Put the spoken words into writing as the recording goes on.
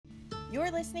You're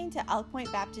listening to Elk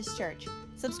Point Baptist Church.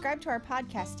 Subscribe to our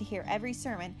podcast to hear every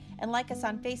sermon and like us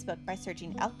on Facebook by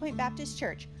searching Elk Point Baptist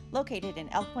Church, located in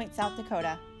Elk Point, South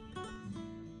Dakota.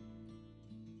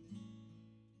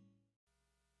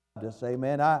 Just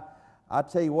amen. I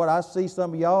tell you what, I see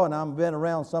some of y'all, and I've been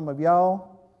around some of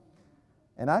y'all,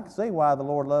 and I can see why the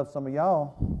Lord loves some of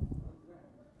y'all,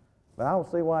 but I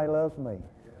don't see why He loves me.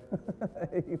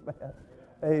 Amen.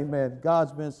 Amen.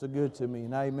 God's been so good to me,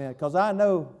 and amen. Because I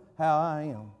know how I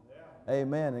am.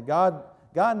 Amen. And God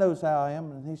knows how I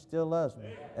am, and He still loves me.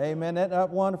 Amen. Isn't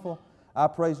that wonderful? I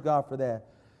praise God for that.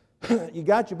 You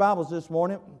got your Bibles this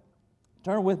morning.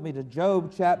 Turn with me to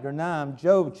Job chapter 9.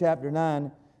 Job chapter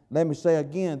 9. Let me say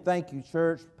again, thank you,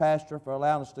 church, pastor, for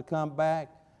allowing us to come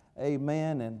back.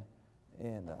 Amen.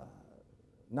 And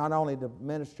not only to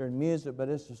minister in music, but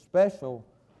it's a special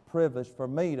privilege for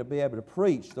me to be able to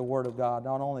preach the Word of God,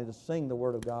 not only to sing the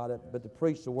Word of God, but to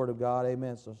preach the Word of God.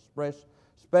 Amen. It's a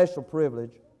special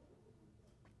privilege.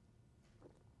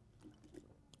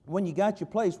 When you got your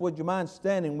place, would you mind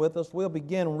standing with us? We'll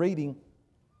begin reading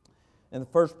in the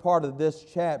first part of this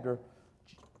chapter,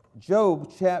 Job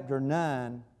chapter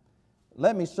 9.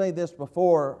 Let me say this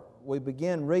before we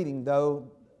begin reading,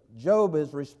 though. Job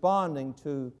is responding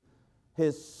to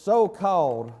his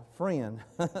so-called friend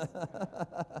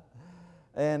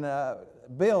and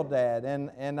Bildad.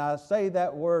 And I say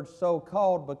that word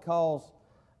so-called because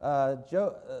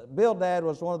Bildad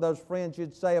was one of those friends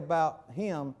you'd say about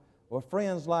him, well,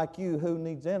 friends like you, who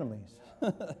needs enemies?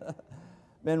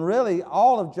 And really,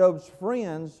 all of Job's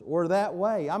friends were that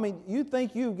way. I mean, you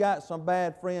think you've got some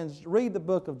bad friends, read the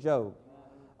book of Job.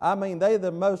 I mean, they're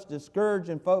the most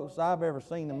discouraging folks I've ever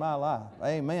seen in my life.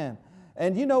 Amen.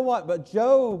 And you know what? But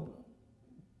Job,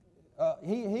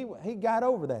 he got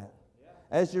over that.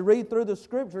 As you read through the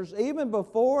Scriptures, even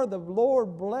before the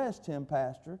Lord blessed him,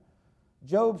 Pastor,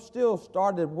 Job still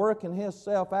started working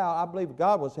himself out. I believe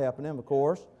God was helping him, of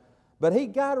course. But he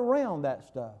got around that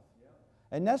stuff.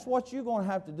 And that's what you're going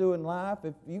to have to do in life.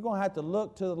 If you're going to have to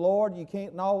look to the Lord, you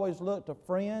can't always look to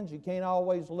friends. You can't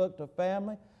always look to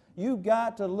family. You've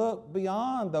got to look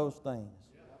beyond those things.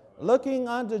 Looking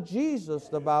unto Jesus,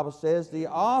 the Bible says, the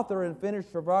author and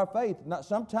finisher of our faith. Now,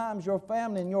 sometimes your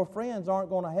family and your friends aren't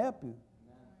going to help you.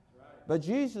 But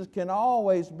Jesus can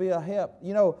always be a help.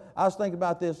 You know, I was thinking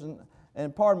about this,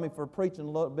 and pardon me for preaching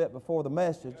a little bit before the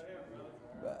message.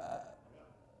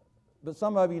 But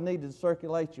some of you need to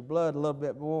circulate your blood a little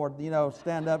bit more, you know,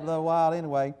 stand up a little while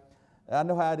anyway. I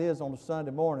know how it is on a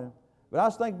Sunday morning. But I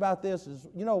was thinking about this is,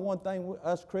 you know, one thing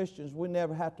us Christians, we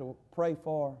never have to pray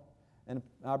for, and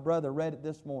our brother read it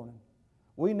this morning.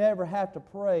 We never have to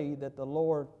pray that the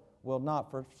Lord will not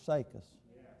forsake us.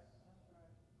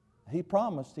 He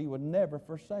promised He would never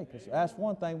forsake us. That's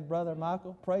one thing, Brother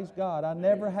Michael. Praise God. I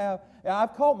never have.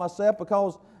 I've caught myself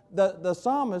because the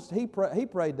psalmist, he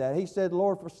prayed that. He said,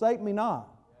 Lord, forsake me not.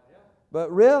 But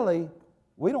really,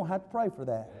 we don't have to pray for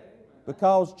that.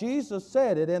 Because Jesus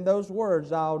said it in those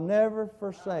words, I'll never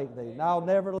forsake thee, and I'll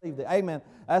never leave thee. Amen.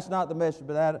 That's not the message,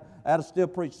 but that'll still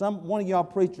preach. One of y'all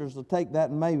preachers will take that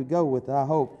and maybe go with it, I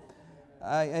hope.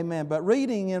 Amen. But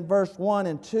reading in verse 1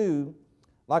 and 2,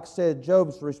 like I said,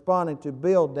 Job's responding to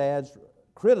Bildad's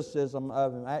criticism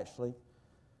of him, actually.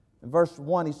 In verse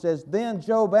 1, he says, Then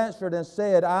Job answered and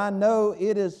said, I know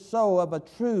it is so of a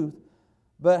truth,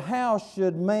 but how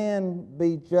should man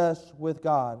be just with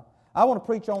God? I want to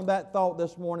preach on that thought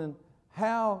this morning.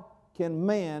 How can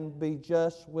man be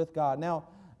just with God? Now,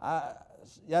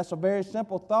 that's a very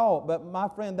simple thought, but my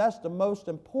friend, that's the most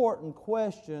important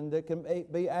question that can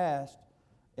be asked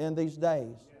in these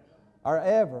days, or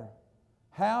ever.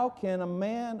 How can a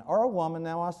man or a woman,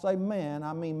 now I say man,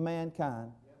 I mean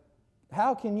mankind,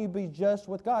 how can you be just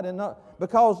with God?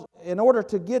 Because in order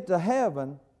to get to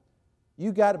heaven,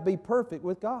 you got to be perfect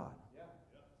with God.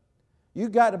 You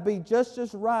got to be just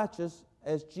as righteous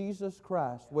as Jesus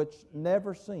Christ, which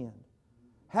never sinned.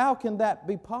 How can that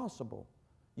be possible?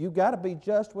 You've got to be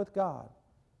just with God.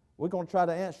 We're going to try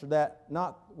to answer that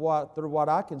not through what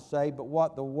I can say, but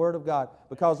what the Word of God.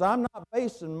 Because I'm not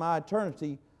basing my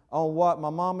eternity on what my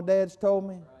mom and dad's told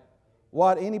me,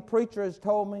 what any preacher has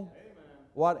told me,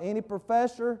 what any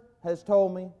professor has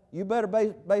told me. You better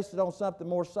base it on something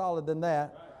more solid than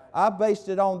that. I based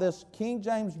it on this King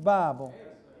James Bible.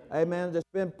 Amen. That's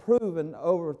been proven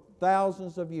over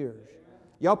thousands of years.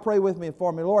 Y'all pray with me and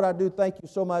for me. Lord, I do thank you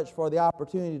so much for the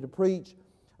opportunity to preach.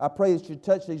 I pray that you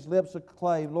touch these lips of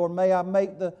clay. Lord, may I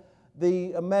make the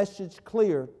message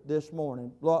clear this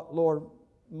morning. Lord,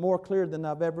 more clear than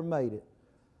I've ever made it.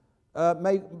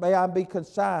 May I be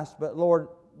concise, but Lord,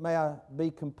 may I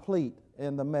be complete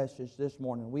in the message this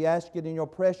morning. We ask it in your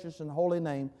precious and holy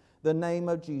name the name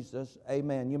of Jesus.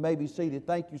 Amen. You may be seated.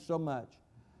 Thank you so much.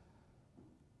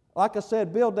 Like I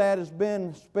said, Bildad has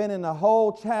been spending a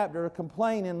whole chapter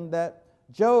complaining that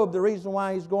Job, the reason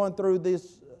why he's going through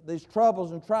these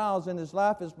troubles and trials in his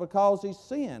life is because he's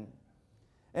sinned.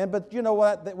 But you know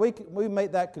what? We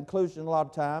make that conclusion a lot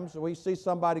of times. We see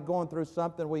somebody going through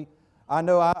something.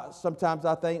 Sometimes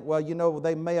I think, well, you know,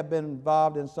 they may have been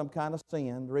involved in some kind of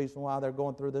sin, the reason why they're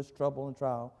going through this trouble and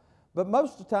trial. But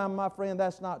most of the time, my friend,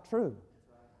 that's not true.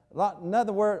 In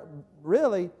other words,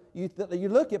 really, you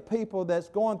look at people that's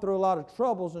going through a lot of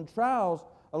troubles and trials,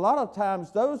 a lot of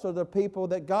times those are the people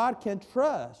that God can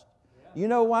trust. You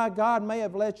know why God may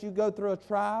have let you go through a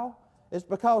trial? It's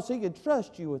because He can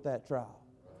trust you with that trial.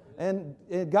 And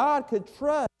God could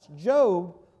trust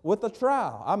Job with a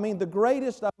trial. I mean, the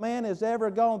greatest a man has ever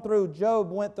gone through,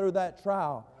 Job went through that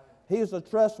trial. He's a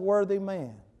trustworthy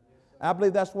man. I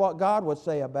believe that's what God would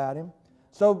say about him.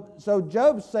 So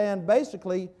Job's saying,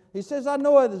 basically, he says, I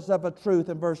know it is of a truth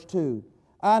in verse 2.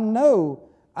 I know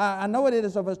it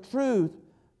is of a truth,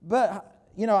 but,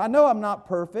 you know, I know I'm not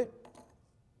perfect.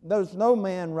 There's no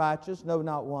man righteous, no,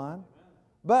 not one.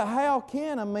 But how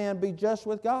can a man be just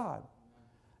with God?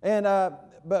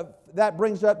 But that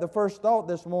brings up the first thought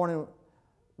this morning.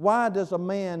 Why does a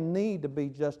man need to be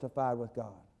justified with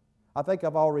God? I think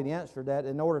I've already answered that.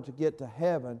 In order to get to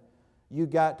heaven, you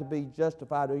got to be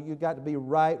justified, or you got to be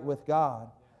right with God.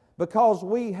 Because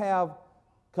we have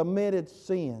committed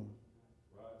sin.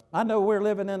 I know we're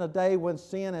living in a day when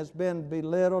sin has been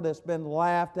belittled, it's been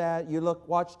laughed at. You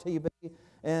watch TV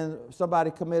and somebody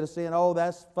commit a sin, oh,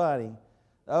 that's funny.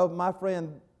 Oh, my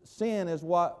friend, sin is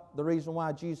the reason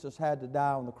why Jesus had to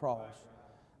die on the cross.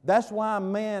 That's why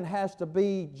man has to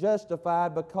be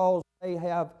justified, because they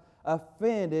have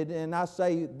offended, and I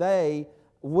say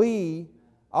we,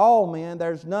 all men,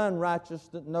 there's none righteous,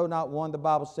 no, not one, the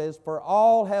Bible says, for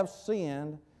all have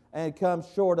sinned and come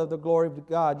short of the glory of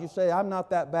God. You say, I'm not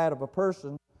that bad of a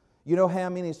person. You know how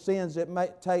many sins it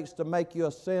takes to make you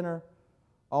a sinner?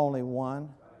 Only one.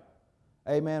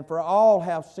 Amen. For all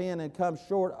have sinned and come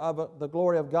short of the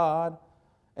glory of God.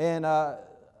 And I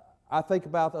think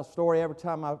about a story every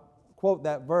time I quote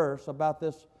that verse about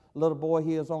this little boy.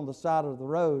 He was on the side of the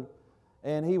road,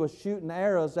 and he was shooting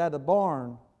arrows at a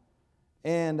barn.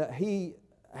 And he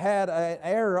had an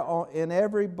arrow in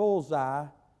every bullseye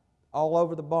all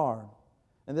over the barn.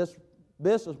 And this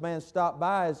businessman stopped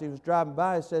by as he was driving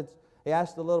by. He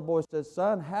asked the little boy, said,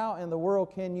 son, how in the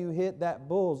world can you hit that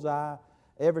bullseye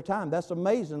every time? That's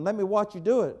amazing. Let me watch you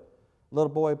do it.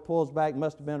 Little boy pulls back,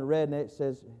 must have been a redneck,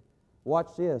 says, watch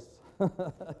this.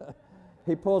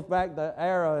 He pulls back the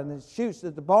arrow and shoots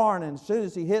at the barn, and as soon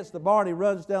as he hits the barn, he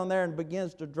runs down there and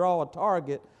begins to draw a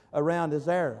target around his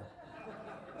arrow.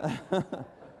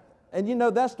 And you know,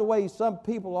 that's the way some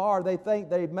people are. They think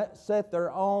they set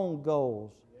their own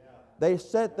goals. They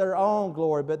set their own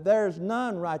glory, but there's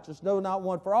none righteous, no, not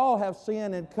one. For all have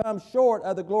sinned and come short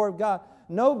of the glory of God.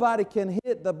 Nobody can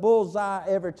hit the bullseye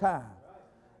every time.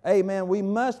 Amen. We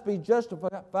must be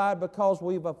justified because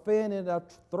we've offended a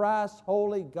thrice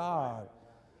holy God.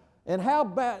 And how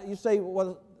bad, you say,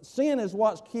 well, sin is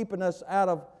what's keeping us out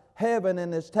of heaven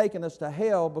and is taking us to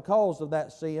hell because of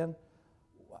that sin.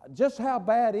 Just how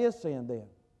bad is sin then?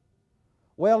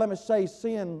 Well, let me say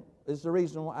sin is the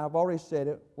reason why, I've already said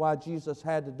it, why Jesus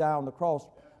had to die on the cross.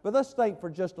 But let's think for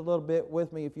just a little bit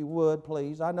with me, if you would,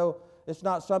 please. I know it's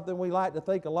not something we like to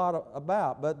think a lot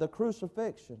about, but the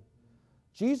crucifixion.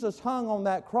 Jesus hung on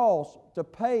that cross to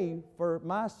pay for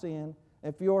my sin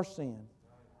and for your sin.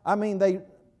 I mean, they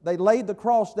laid the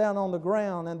cross down on the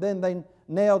ground, and then they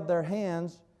nailed their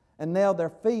hands and nailed their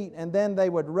feet, and then they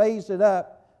would raise it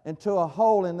up into a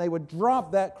hole, and they would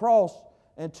drop that cross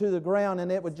into the ground,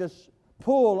 and it would just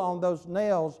pull on those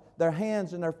nails. Their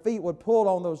hands and their feet would pull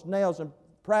on those nails and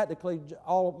practically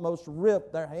almost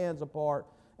rip their hands apart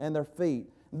and their feet.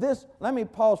 Let me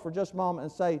pause for just a moment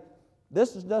and say,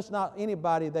 this is just not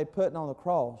anybody they putting on the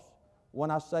cross.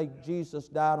 When I say Jesus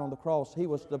died on the cross, He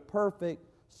was the perfect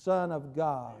Son of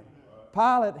God.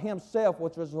 Pilate himself,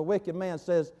 which was a wicked man,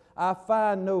 says, I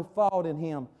find no fault in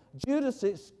Him. Judas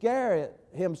Iscariot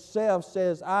himself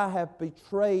says, I have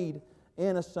betrayed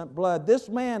innocent blood. This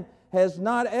man has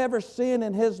not ever sinned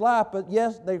in his life, but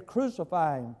yes, they're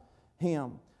crucifying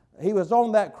Him. He was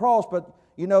on that cross, but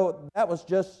you know, that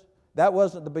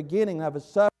wasn't the beginning of His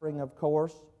suffering, of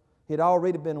course. He'd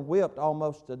already been whipped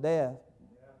almost to death.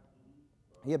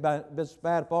 He had been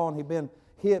spat upon. He'd been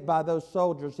hit by those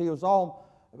soldiers. He was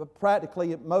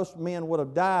practically, most men would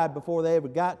have died before they ever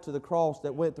got to the cross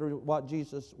that went through what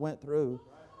Jesus went through.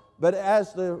 But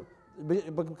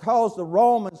because the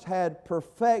Romans had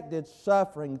perfected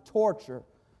suffering, torture,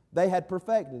 They had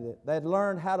perfected it. They had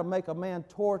learned how to make a man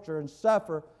torture and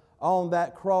suffer on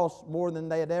that cross more than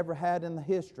they had ever had in the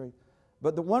history.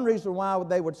 But the one reason why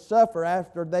they would suffer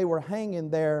after they were hanging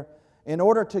there, in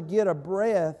order to get a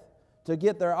breath, to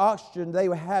get their oxygen, they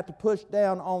would have to push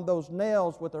down on those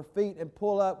nails with their feet and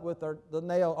pull up with the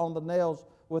nails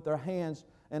with their hands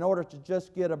in order to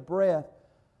just get a breath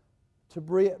to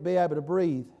be able to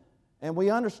breathe. And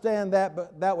we understand that,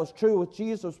 but that was true with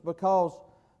Jesus because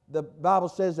the Bible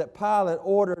says that Pilate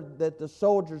ordered that the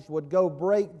soldiers would go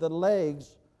break the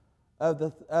legs of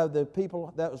the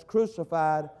people that was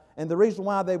crucified. And the reason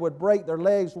why they would break their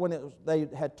legs when they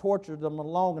had tortured them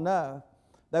long enough,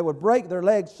 they would break their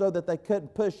legs so that they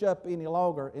couldn't push up any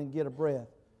longer and get a breath.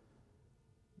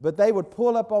 But they would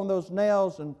pull up on those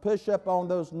nails and push up on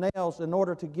those nails in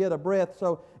order to get a breath.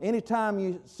 So anytime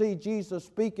you see Jesus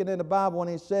speaking in the Bible when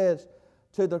He says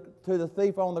to the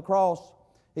thief on the cross,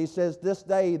 He says, "This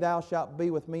day thou shalt be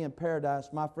with me in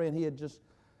paradise." My friend, He had just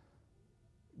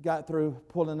got through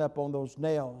pulling up on those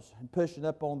nails and pushing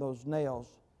up on those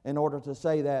nails in order to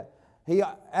say that.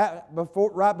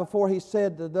 Right before He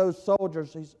said to those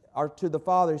soldiers, or to the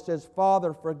Father, He says,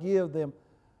 "Father, forgive them,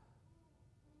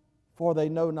 for they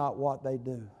know not what they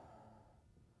do."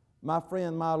 My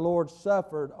friend, my Lord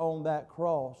suffered on that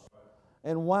cross.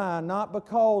 And why? Not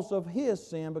because of His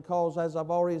sin, because as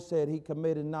I've already said, He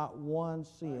committed not one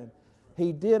sin.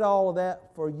 He did all of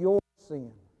that for your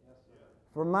sin,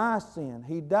 for my sin.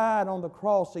 He died on the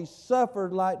cross. He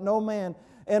suffered like no man.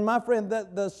 And my friend,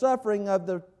 the suffering of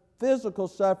the physical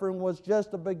suffering was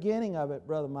just the beginning of it,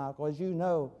 Brother Michael, as you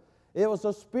know. It was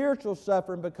a spiritual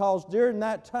suffering because during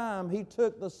that time He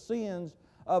took the sins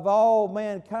of all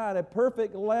mankind. A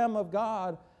perfect Lamb of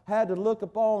God had to look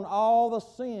upon all the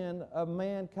sin of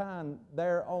mankind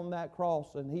there on that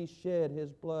cross, and He shed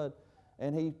His blood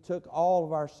and He took all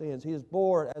of our sins. He has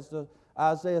bore, as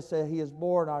Isaiah said, He has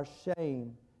borne our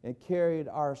shame and carried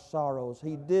our sorrows.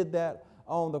 He did that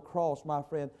on the cross, my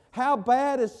friend. How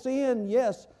bad is sin?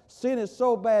 Yes, sin is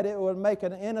so bad it would make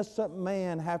an innocent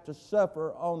man have to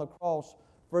suffer on the cross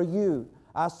for you.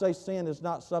 I say sin is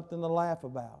not something to laugh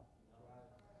about.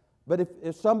 But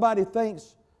if somebody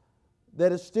thinks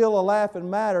that it's still a laughing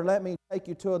matter, let me take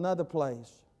you to another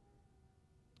place.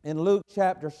 In Luke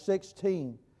chapter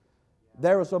 16,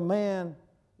 there was a man,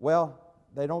 well,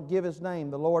 they don't give his name.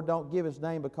 The Lord don't give his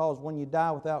name because when you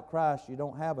die without Christ, you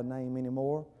don't have a name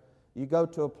anymore. You go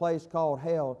to a place called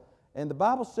hell. And the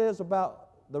Bible says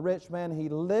about the rich man, he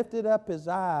lifted up his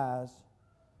eyes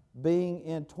being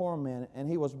in torment, and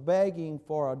he was begging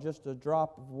for just a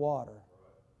drop of water.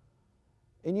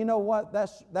 And you know what?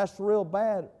 That's real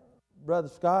bad, Brother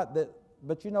Scott.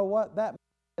 But you know what? That man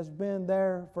has been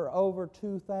there for over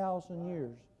 2,000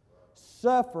 years,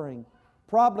 suffering,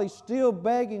 probably still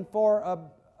begging for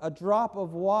a drop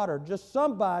of water, just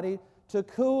somebody to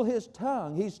cool his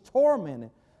tongue. He's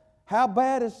tormented. How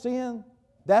bad is sin?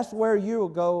 That's where you will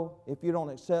go if you don't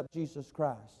accept Jesus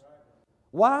Christ.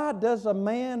 Why does a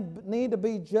man need to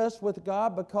be just with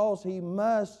God? Because he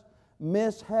must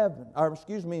miss heaven.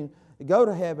 Go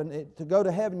to heaven. To go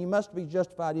to heaven, you must be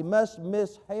justified. You must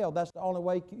miss hell. That's the only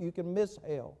way you can miss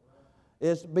hell,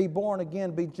 is be born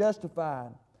again, be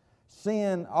justified.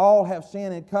 Sin, all have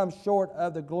sinned and come short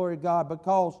of the glory of God.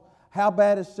 Because how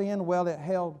bad is sin? Well, it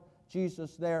held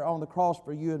Jesus there on the cross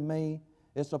for you and me.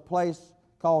 It's a place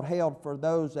called hell for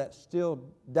those that still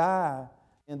die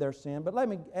in their sin. But let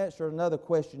me answer another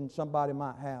question somebody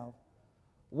might have.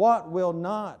 What will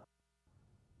not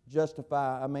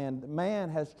justify a man? Man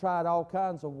has tried all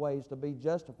kinds of ways to be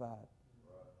justified.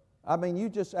 I mean, you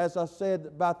just, as I said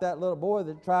about that little boy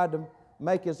that tried to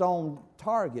make his own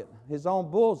target, his own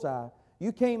bullseye.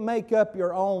 You can't make up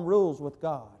your own rules with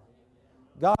God.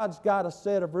 God's got a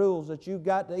set of rules that you've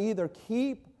got to either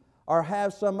keep or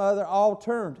have some other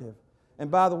alternative. And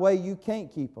by the way, you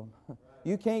can't keep them.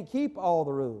 You can't keep all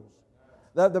the rules.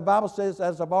 The Bible says,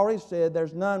 as I've already said,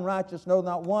 there's none righteous, no,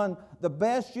 not one. The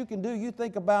best you can do, you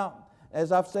think about,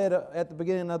 as I've said at the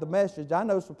beginning of the message, I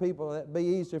know some people that be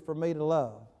easy for me to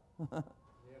love.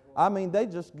 I mean, they're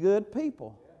just good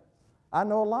people. I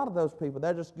know a lot of those people.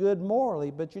 They're just good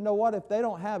morally. But you know what? If they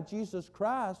don't have Jesus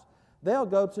Christ, they'll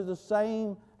go to the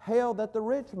same hell that the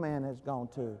rich man has gone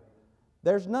to.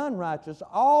 There's none righteous.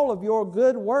 All of your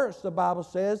good works, the Bible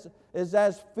says, is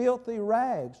as filthy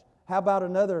rags. How about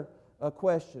another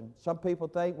question? Some people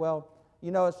think, well,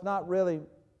 you know, I'm not really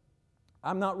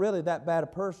that bad a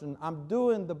person. I'm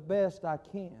doing the best I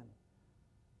can.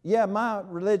 Yeah, my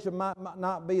religion might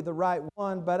not be the right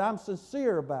one, but I'm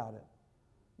sincere about it.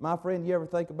 My friend, you ever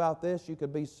think about this? You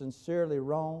could be sincerely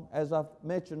wrong. As I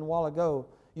mentioned a while ago,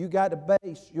 you got to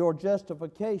base your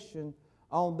justification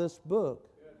on this book.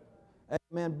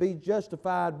 Amen. Be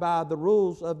justified by the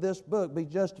rules of this book. Be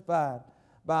justified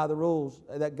by the rules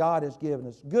that God has given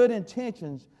us. Good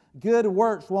intentions, good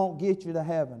works won't get you to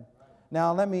heaven.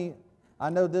 Now I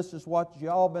know this is what you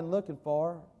all been looking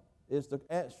for, is the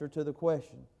answer to the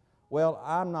question. Well,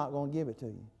 I'm not going to give it to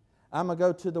you. I'm going to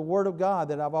go to the Word of God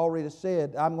that I've already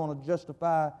said. I'm going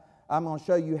to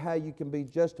show you how you can be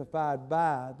justified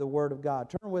by the Word of God.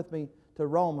 Turn with me to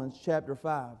Romans chapter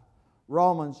 5.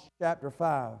 Romans chapter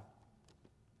 5.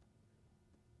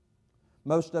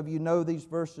 Most of you know these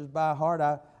verses by heart.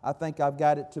 I think I've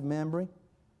got it to memory.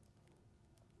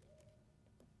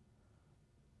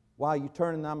 While you're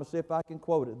turning, I'm going to see if I can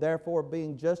quote it. Therefore,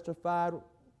 being justified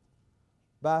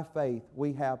by faith,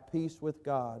 we have peace with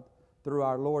God through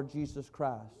our Lord Jesus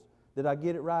Christ. Did I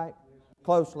get it right?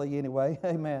 Closely anyway.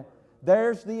 Amen.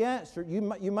 There's the answer. You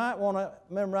might want to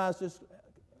memorize this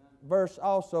verse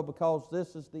also, because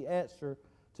this is the answer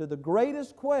to the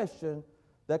greatest question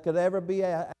that could ever be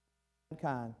asked.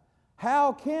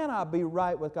 How can I be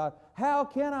right with God? How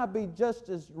can I be just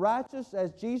as righteous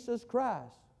as Jesus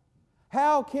Christ?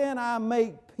 How can I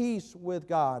make peace with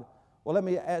God? Well, let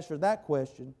me answer that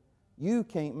question. You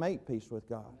can't make peace with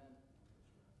God.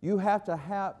 You have to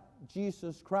have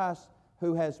Jesus Christ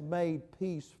who has made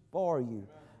peace for you.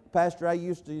 Pastor, I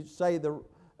used to say,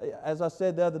 as I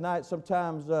said the other night,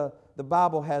 sometimes the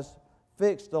Bible has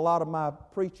fixed a lot of my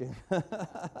preaching.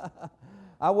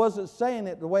 I wasn't saying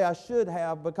it the way I should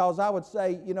have, because I would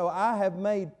say, I have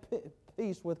made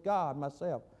peace with God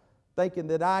myself, thinking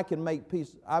that I can make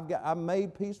peace. I've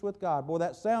made peace with God. Boy,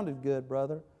 that sounded good,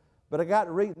 brother. But I got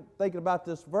to thinking about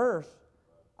this verse.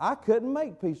 I couldn't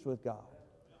make peace with God.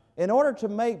 In order to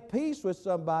make peace with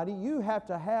somebody, you have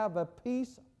to have a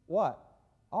peace, what?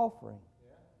 Offering.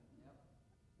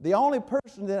 The only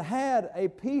person that had a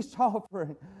peace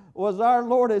offering was our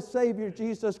Lord and Savior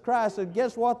Jesus Christ. And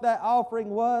guess what that offering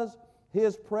was?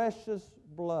 His precious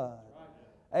blood.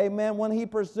 Amen. When He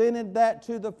presented that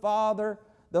to the Father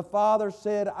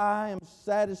said, I am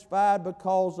satisfied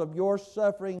because of your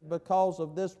suffering, because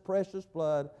of this precious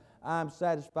blood. I am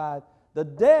satisfied. The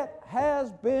debt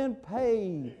has been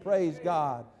paid, praise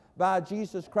God, by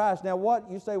Jesus Christ. Now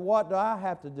you say, what do I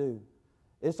have to do?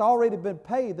 It's already been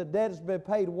paid. The debt has been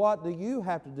paid. What do you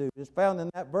have to do? It's found in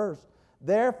that verse.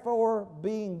 Therefore,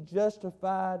 being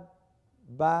justified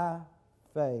by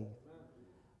faith.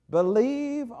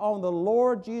 Believe on the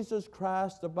Lord Jesus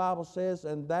Christ, the Bible says,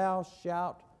 and thou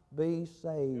shalt be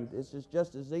saved. It's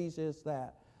just as easy as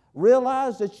that.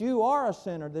 Realize that you are a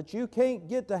sinner, that you can't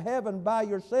get to heaven by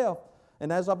yourself.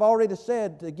 And as I've already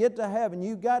said, to get to heaven,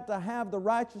 you've got to have the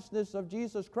righteousness of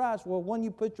Jesus Christ. Well, when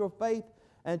you put your faith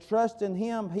and trust in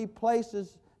Him, He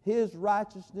places His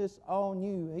righteousness on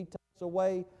you. He takes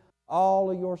away all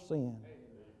of your sin.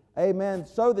 Amen.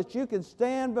 So that you can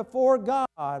stand before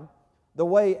God the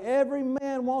way every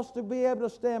man wants to be able to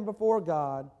stand before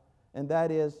God, and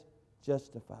that is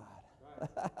justified.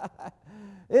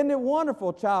 Isn't it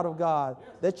wonderful, child of God,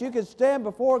 that you can stand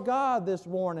before God this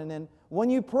morning? And when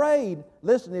you prayed,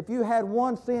 listen, if you had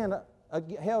one sin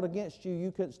held against you,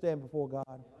 you couldn't stand before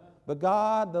God. But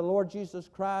God, the Lord Jesus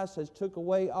Christ, has took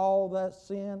away all that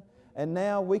sin. And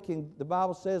now the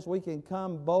Bible says we can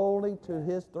come boldly to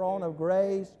His throne of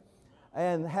grace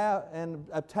and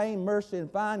obtain mercy and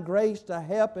find grace to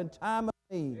help in time of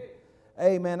need.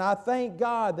 Amen. I thank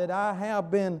God that I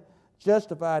have been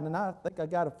justified, and I think I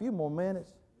got a few more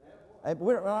minutes.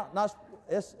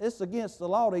 It's against the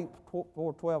law to eat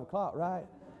before 12 o'clock, right?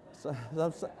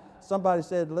 Somebody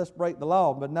said, let's break the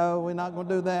law, but no, we're not going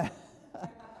to do that.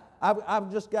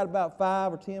 I've just got about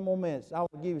 5 or 10 more minutes. I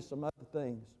want to give you some other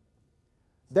things.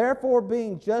 Therefore,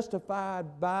 being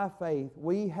justified by faith,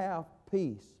 we have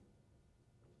peace.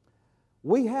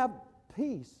 We have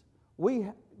peace.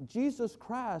 Jesus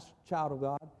Christ, child of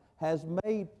God, has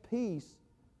made peace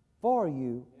for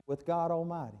you with God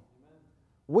Almighty.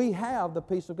 We have the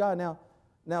peace of God.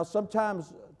 Now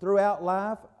sometimes throughout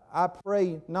life, I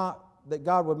pray not that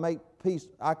God would make peace,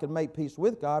 I can make peace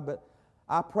with God, but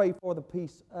I pray for the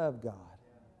peace of God.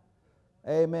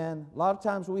 Amen. A lot of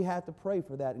times we have to pray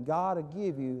for that, and God will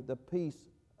give you the peace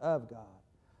of God.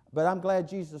 But I'm glad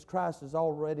Jesus Christ has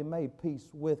already made peace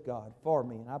with God for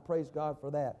me, and I praise God for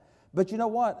that. But you know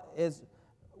what?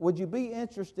 Would you be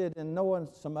interested in knowing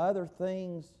some other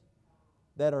things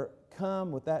that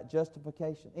come with that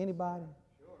justification? Anybody?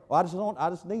 Well, I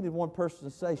just needed one person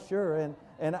to say sure,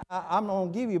 and I'm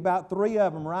going to give you about 3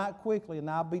 of them right quickly, and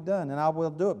I'll be done, and I will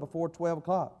do it before 12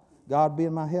 o'clock. God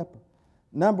being my helper.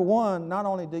 Number one, not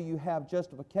only do you have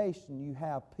justification, you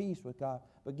have peace with God,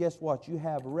 but guess what? You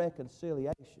have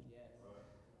reconciliation.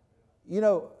 You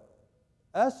know,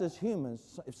 us as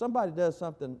humans, if somebody does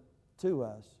something to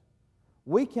us,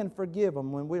 we can forgive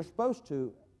them when we're supposed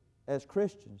to as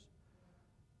Christians.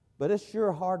 But it's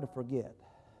sure hard to forget.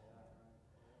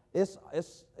 It's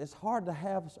hard to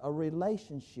have a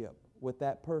relationship with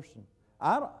that person.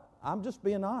 I'm just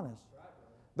being honest.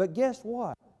 But guess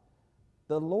what?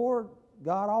 The Lord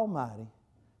God Almighty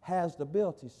has the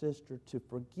ability, sister, to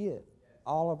forget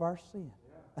all of our sin.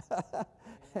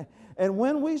 And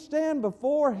when we stand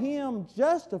before Him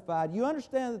justified, you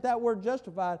understand that that word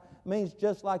justified means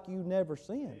just like you never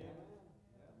sinned.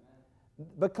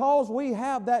 Because we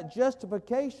have that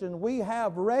justification, we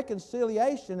have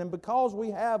reconciliation. And because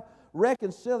we have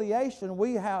reconciliation,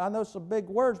 we have, I know some big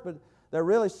words, but they're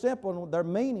really simple in their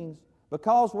meanings.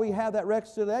 Because we have that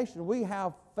reconciliation, we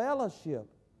have fellowship.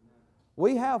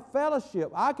 We have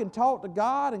fellowship. I can talk to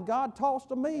God and God talks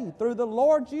to me through the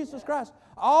Lord Jesus Christ.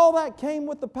 All that came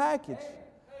with the package.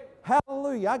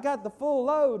 Hallelujah. I got the full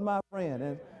load, my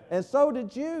friend. And so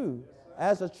did you.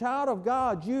 As a child of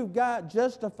God, you've got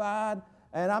justified.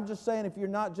 And I'm just saying, if you're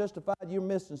not justified, you're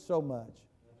missing so much.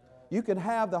 You can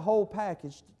have the whole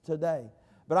package today.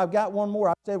 But I've got one more.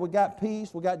 I said we got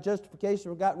peace, we got justification,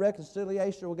 we got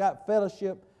reconciliation, we got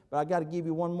fellowship. But I got to give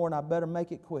you one more, and I better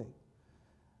make it quick.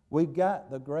 We've got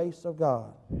the grace of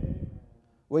God.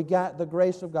 We got the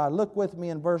grace of God. Look with me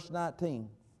in verse 19.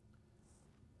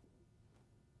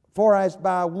 For as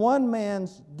by one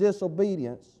man's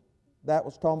disobedience, that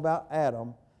was talking about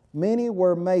Adam, many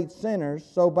were made sinners,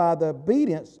 so by the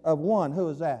obedience of one, who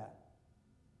is that?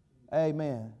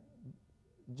 Amen.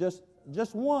 Just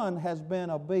one has been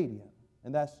obedient,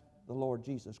 and that's the Lord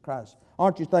Jesus Christ.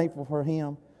 Aren't you thankful for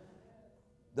Him?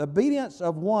 The obedience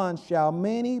of one shall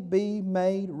many be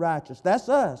made righteous. That's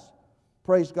us.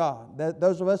 Praise God.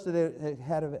 Those of us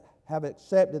that have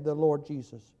accepted the Lord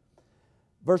Jesus.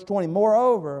 Verse 20,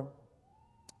 moreover,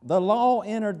 the law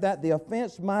entered that the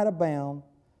offense might abound,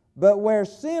 but where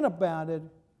sin abounded,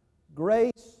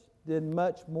 grace did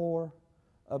much more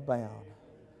abound.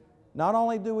 Not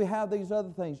only do we have these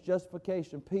other things,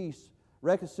 justification, peace,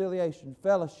 reconciliation,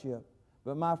 fellowship,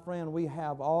 but my friend, we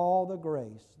have all the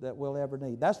grace that we'll ever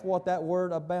need. That's what that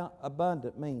word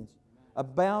abundant means.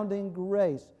 Abounding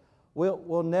grace.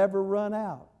 We'll never run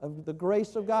out of the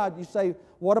grace of God. You say,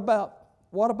 what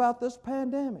about this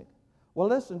pandemic? Well,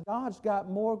 listen, God's got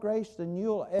more grace than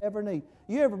you'll ever need.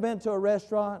 You ever been to a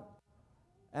restaurant?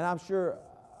 And I'm sure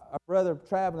our brother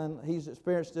traveling, he's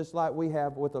experienced this like we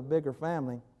have with a bigger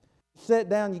family. Sit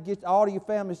down, you get all of your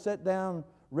family sit down,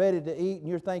 ready to eat, and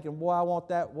you're thinking, boy, I want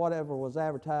that whatever was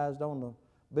advertised on the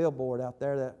billboard out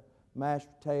there, that mashed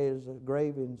potatoes,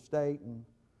 gravy, and steak, and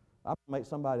I'll make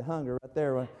somebody hungry right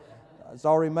there. It's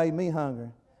already made me hungry.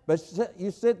 But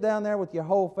you sit down there with your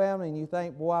whole family, and you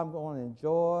think, boy, I'm going to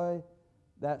enjoy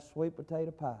that sweet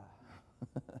potato pie.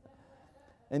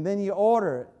 And then you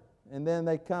order it, and then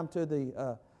they come to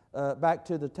the back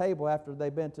to the table after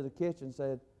they've been to the kitchen and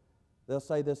said, they'll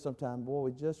say this sometime, boy,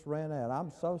 we just ran out.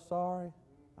 I'm so sorry.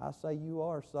 I say you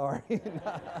are sorry.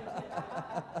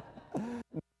 I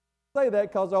say that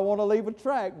because I want to leave a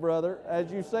track, brother,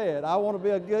 as you said. I want to be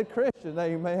a good Christian,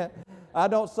 amen. I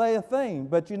don't say a thing,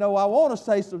 but you know, I want to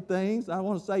say some things. I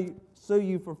want to say sue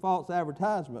you for false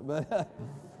advertisement,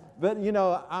 but you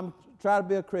know, I'm trying to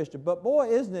be a Christian. But boy,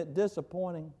 isn't it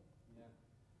disappointing? Yeah.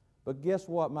 But guess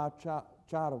what, my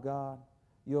child of God?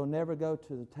 You'll never go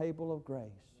to the table of grace.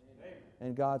 Amen.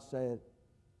 And God said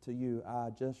to you, I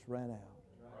just ran out.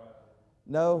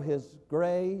 No, His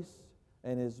grace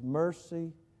and His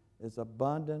mercy is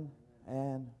abundant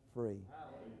and free.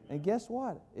 And guess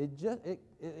what? It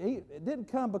didn't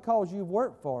come because you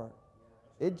worked for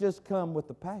it. It just come with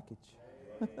the package.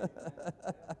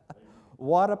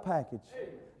 What a package.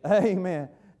 Amen.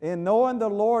 In knowing the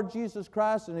Lord Jesus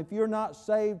Christ, and if you're not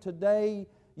saved today,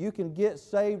 you can get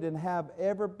saved and have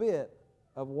every bit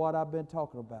of what I've been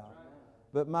talking about.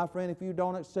 But my friend, if you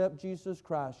don't accept Jesus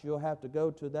Christ, you'll have to go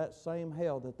to that same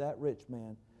hell that rich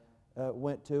man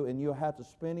went to, and you'll have to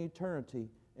spend eternity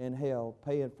in hell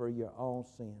paying for your own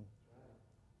sin.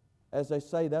 As they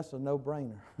say, that's a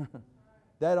no-brainer.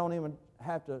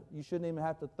 You shouldn't even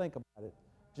have to think about it.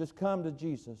 Just come to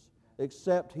Jesus.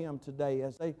 Accept Him today.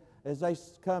 As they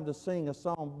come to sing a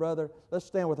song, brother, let's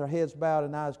stand with our heads bowed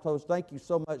and eyes closed. Thank you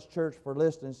so much, church, for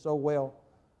listening so well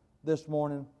this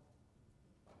morning.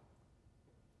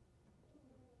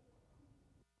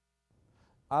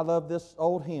 I love this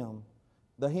old hymn.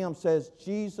 The hymn says,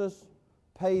 Jesus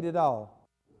paid it all.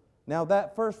 Now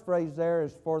that first phrase there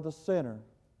is for the sinner.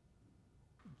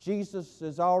 Jesus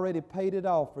has already paid it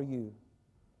all for you.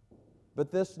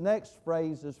 But this next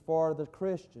phrase is for the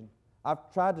Christian.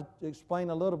 I've tried to explain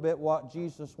a little bit what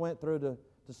Jesus went through to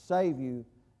save you.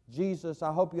 Jesus,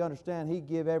 I hope you understand, He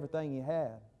gave everything He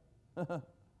had.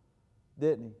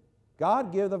 Didn't He?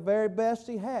 God gave the very best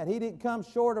He had. He didn't come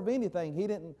short of anything. He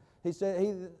didn't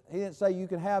say you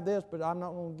can have this, but I'm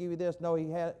not going to give you this. No, He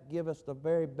had give us the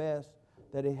very best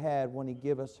that He had when He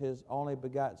gave us His only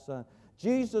begotten Son.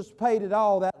 Jesus paid it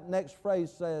all. That next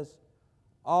phrase says,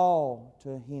 all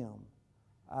to Him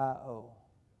I owe.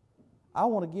 I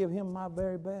want to give Him my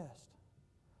very best.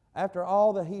 After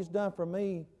all that He's done for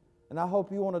me, and I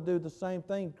hope you want to do the same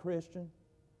thing, Christian.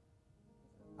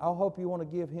 I hope you want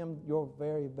to give Him your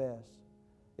very best.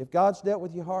 If God's dealt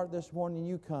with your heart this morning,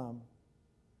 you come.